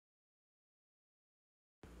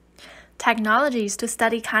Technologies to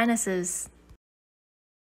study kinases.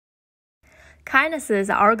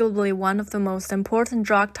 Kinases are arguably one of the most important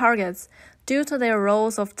drug targets due to their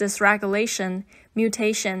roles of dysregulation,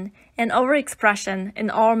 mutation, and overexpression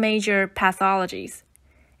in all major pathologies,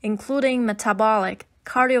 including metabolic,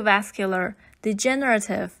 cardiovascular,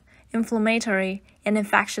 degenerative, inflammatory, and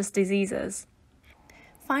infectious diseases.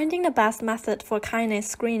 Finding the best method for kinase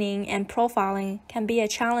screening and profiling can be a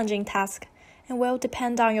challenging task and will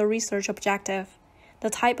depend on your research objective, the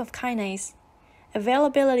type of kinase,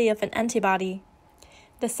 availability of an antibody,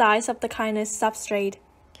 the size of the kinase substrate,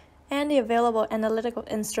 and the available analytical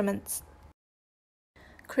instruments.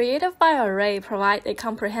 Creative Bioarray provides a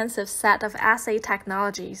comprehensive set of assay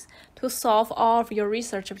technologies to solve all of your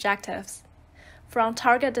research objectives, from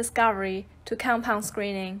target discovery to compound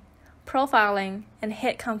screening, profiling, and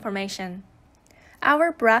hit confirmation.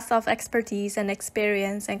 Our breadth of expertise and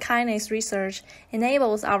experience in kinase research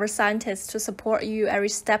enables our scientists to support you every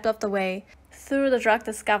step of the way through the drug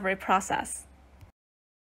discovery process.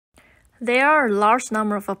 There are a large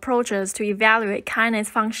number of approaches to evaluate kinase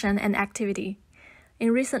function and activity.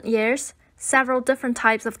 In recent years, several different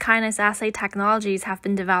types of kinase assay technologies have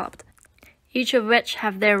been developed, each of which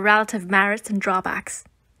have their relative merits and drawbacks.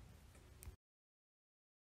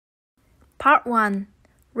 Part 1.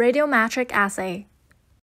 Radiometric assay.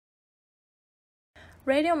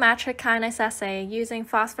 Radiometric kinase assay using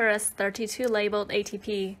phosphorus-32 labeled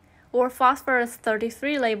ATP or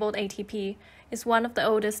phosphorus-33 labeled ATP is one of the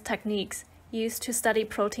oldest techniques used to study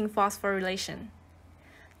protein phosphorylation.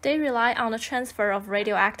 They rely on the transfer of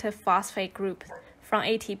radioactive phosphate group from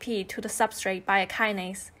ATP to the substrate by a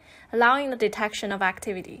kinase, allowing the detection of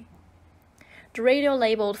activity. The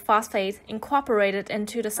radio-labeled phosphate incorporated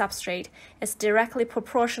into the substrate is directly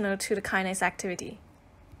proportional to the kinase activity.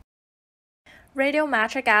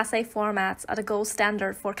 Radiometric assay formats are the gold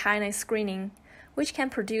standard for kinase screening, which can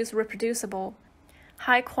produce reproducible,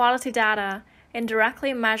 high-quality data and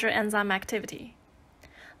directly measure enzyme activity.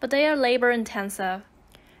 But they are labor-intensive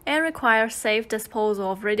and require safe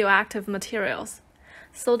disposal of radioactive materials,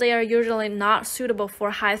 so they are usually not suitable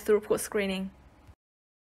for high-throughput screening.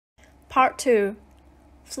 Part 2.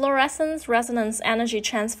 Fluorescence resonance energy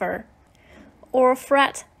transfer, or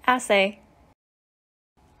FRET assay.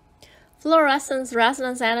 Fluorescence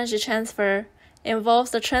resonance energy transfer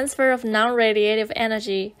involves the transfer of non-radiative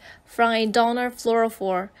energy from a donor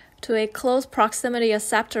fluorophore to a close proximity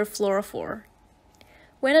acceptor fluorophore.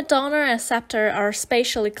 When a donor and acceptor are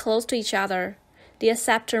spatially close to each other, the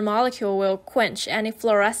acceptor molecule will quench any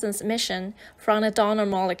fluorescence emission from the donor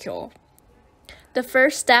molecule. The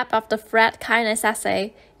first step of the FRET kinase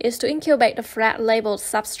assay is to incubate the FRET-labeled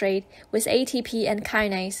substrate with ATP and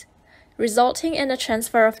kinase, resulting in the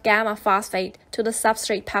transfer of gamma phosphate to the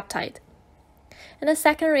substrate peptide. In the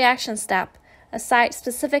second reaction step, a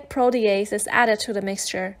site-specific protease is added to the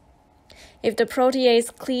mixture. If the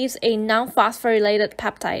protease cleaves a non-phosphorylated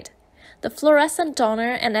peptide, the fluorescent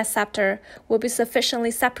donor and acceptor will be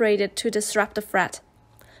sufficiently separated to disrupt the FRET,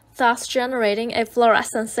 thus generating a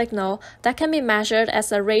fluorescent signal that can be measured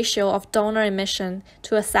as a ratio of donor emission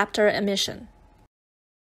to acceptor emission.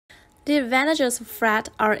 The advantages of FRET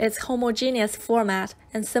are its homogeneous format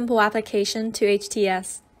and simple application to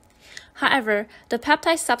HTS. However, the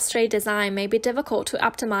peptide substrate design may be difficult to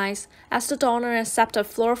optimize as the donor and acceptor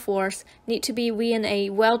fluorophores need to be within a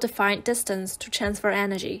well-defined distance to transfer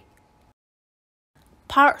energy.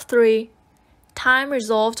 Part 3.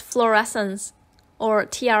 Time-resolved fluorescence, or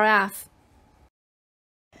TRF.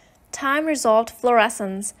 Time-resolved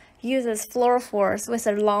fluorescence uses fluorophores with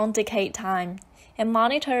a long decay time and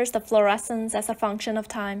monitors the fluorescence as a function of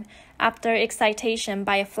time after excitation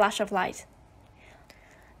by a flash of light.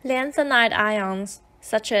 Lanthanide ions,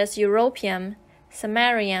 such as europium,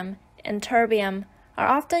 samarium, and terbium, are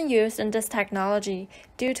often used in this technology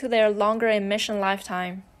due to their longer emission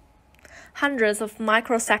lifetime, hundreds of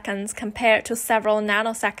microseconds compared to several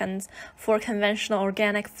nanoseconds for conventional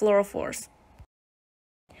organic fluorophores.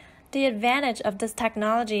 The advantage of this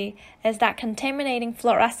technology is that contaminating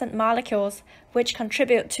fluorescent molecules, which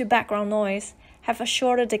contribute to background noise, have a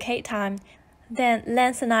shorter decay time than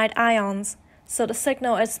lanthanide ions, so the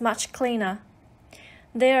signal is much cleaner.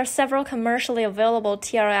 There are several commercially available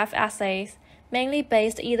TRF assays, mainly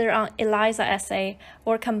based either on ELISA assay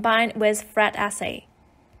or combined with FRET assay.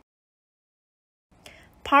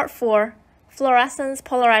 Part 4. Fluorescence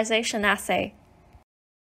polarization assay.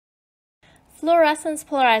 Fluorescence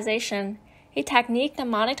polarization, a technique that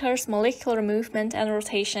monitors molecular movement and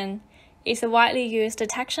rotation, is a widely used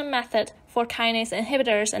detection method for kinase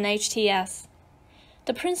inhibitors and HTS.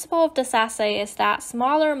 The principle of this assay is that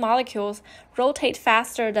smaller molecules rotate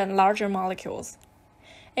faster than larger molecules.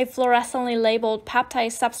 A fluorescently labeled peptide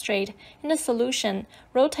substrate in the solution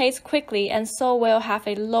rotates quickly and so will have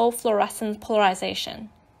a low fluorescence polarization.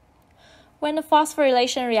 When the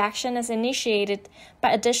phosphorylation reaction is initiated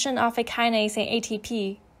by addition of a kinase and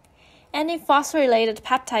ATP, any phosphorylated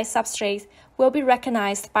peptide substrate will be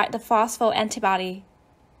recognized by the phospho antibody.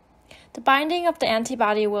 The binding of the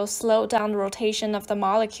antibody will slow down the rotation of the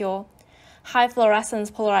molecule, high fluorescence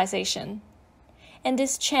polarization, and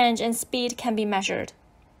this change in speed can be measured.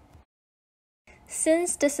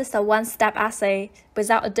 Since this is a one-step assay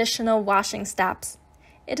without additional washing steps,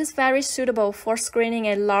 it is very suitable for screening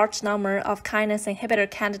a large number of kinase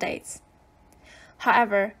inhibitor candidates.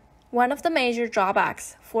 However, one of the major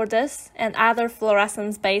drawbacks for this and other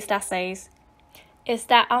fluorescence-based assays is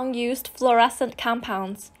that unused fluorescent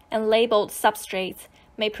compounds and labeled substrates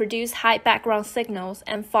may produce high background signals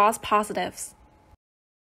and false positives.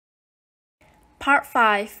 Part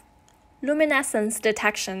 5. Luminescence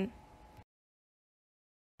detection.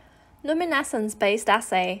 Luminescence-based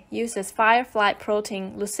assay uses firefly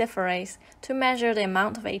protein luciferase to measure the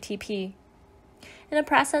amount of ATP. In the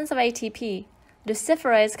presence of ATP,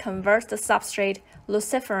 luciferase converts the substrate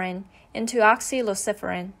luciferin into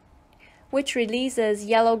oxyluciferin, which releases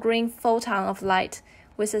yellow-green photon of light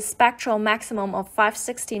with a spectral maximum of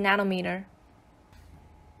 560 nanometer.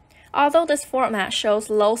 Although this format shows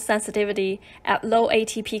low sensitivity at low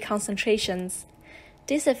ATP concentrations,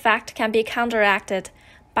 this effect can be counteracted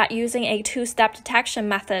by using a two-step detection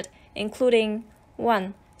method, including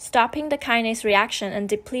 1. Stopping the kinase reaction and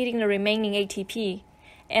depleting the remaining ATP,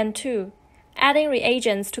 and 2. Adding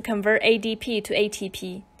reagents to convert ADP to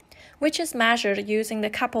ATP, which is measured using the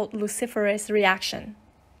coupled luciferase reaction.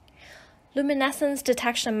 Luminescence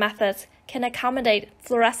detection methods can accommodate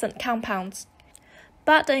fluorescent compounds,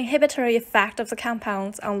 but the inhibitory effect of the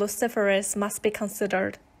compounds on luciferase must be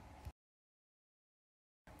considered.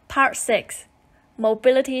 Part 6.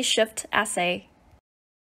 Mobility shift assay.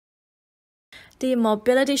 The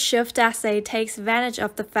mobility shift assay takes advantage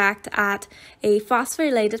of the fact that a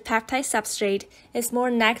phosphorylated peptide substrate is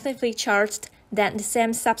more negatively charged than the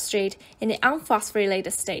same substrate in the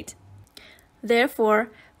unphosphorylated state.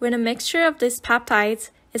 Therefore, when a mixture of these peptides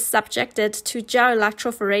is subjected to gel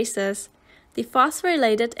electrophoresis, the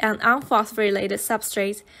phosphorylated and unphosphorylated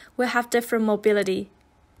substrates will have different mobility.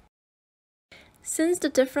 Since the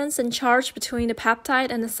difference in charge between the peptide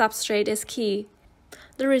and the substrate is key,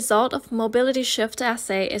 the result of mobility shift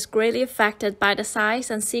assay is greatly affected by the size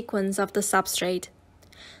and sequence of the substrate.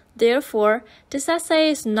 Therefore, this assay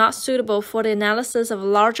is not suitable for the analysis of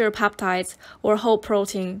larger peptides or whole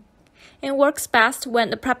protein, and works best when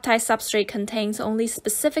the peptide substrate contains only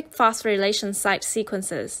specific phosphorylation site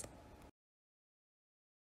sequences.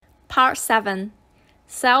 Part 7.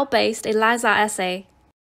 Cell-based ELISA assay.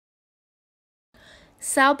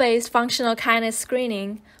 Cell-based functional kinase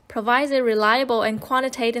screening provides a reliable and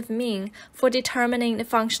quantitative mean for determining the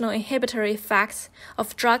functional inhibitory effects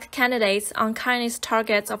of drug candidates on kinase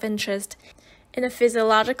targets of interest in a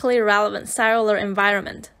physiologically relevant cellular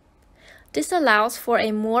environment. This allows for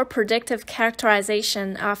a more predictive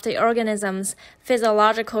characterization of the organism's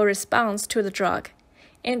physiological response to the drug,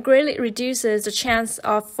 and greatly reduces the chance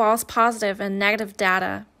of false positive and negative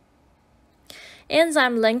data.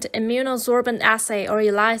 Enzyme-linked immunosorbent assay, or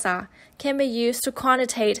ELISA, can be used to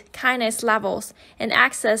quantitate kinase levels and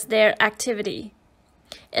access their activity.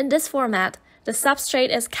 In this format, the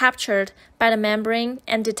substrate is captured by the membrane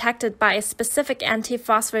and detected by a specific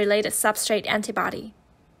anti-phosphorylated substrate antibody.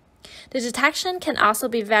 The detection can also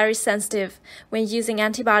be very sensitive when using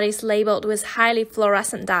antibodies labeled with highly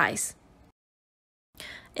fluorescent dyes.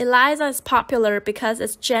 ELISA is popular because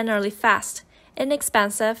it's generally fast,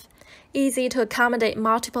 inexpensive, easy to accommodate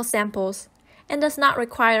multiple samples, and does not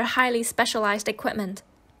require highly specialized equipment.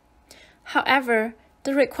 However,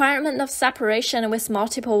 the requirement of separation with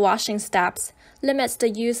multiple washing steps limits the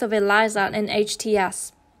use of ELISA in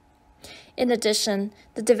HTS. In addition,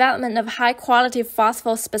 the development of high-quality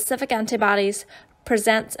phospho-specific antibodies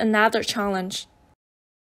presents another challenge.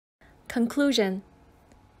 Conclusion.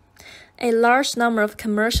 A large number of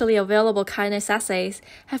commercially available kinase assays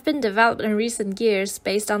have been developed in recent years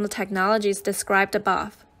based on the technologies described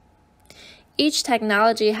above. Each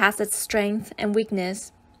technology has its strength and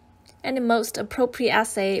weakness, and the most appropriate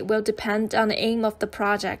assay will depend on the aim of the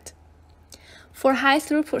project. For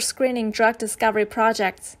high-throughput screening drug discovery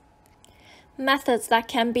projects, methods that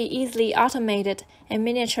can be easily automated and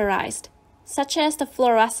miniaturized, such as the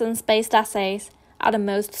fluorescence-based assays, are the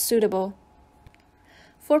most suitable.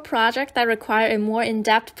 For projects that require a more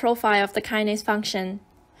in-depth profile of the kinase function,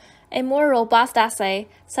 a more robust assay,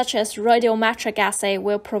 such as radiometric assay,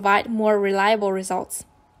 will provide more reliable results.